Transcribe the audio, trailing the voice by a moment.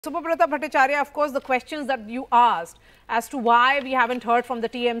Supabrata Bhattacharya, of course, the questions that you asked as to why we haven't heard from the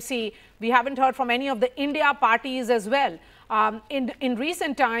TMC, we haven't heard from any of the India parties as well. In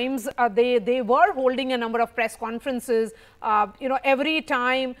recent times, they were holding a number of press conferences, every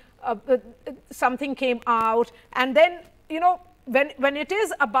time something came out. And then, when it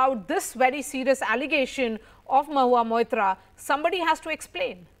is about this very serious allegation of Mahua Moitra, somebody has to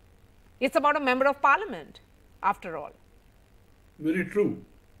explain. It's about a member of parliament, after all. Very true.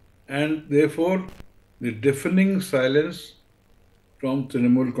 And therefore, the deafening silence from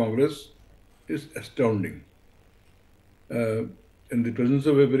Trinamool Congress is astounding. In the presence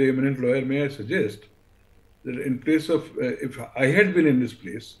of a very eminent lawyer, may I suggest that in place of, if I had been in this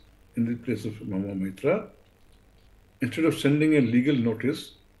place of Mahua Moitra, instead of sending a legal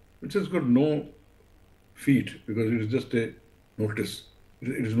notice, which has got no feet because it is just a notice,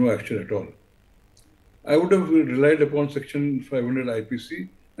 it is no action at all, I would have relied upon Section 500 IPC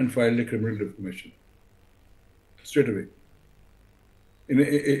and filed a criminal defamation straight away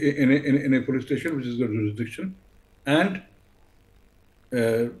in a police station which is got jurisdiction. And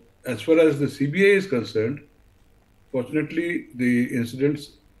as far as the CBI is concerned, fortunately, the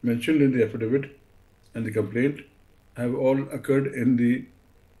incidents mentioned in the affidavit and the complaint have all occurred in the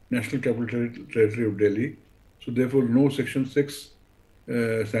National Capital Territory of Delhi. So therefore, no Section 6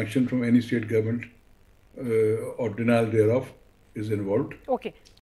 sanction from any state government or denial thereof is involved. Okay.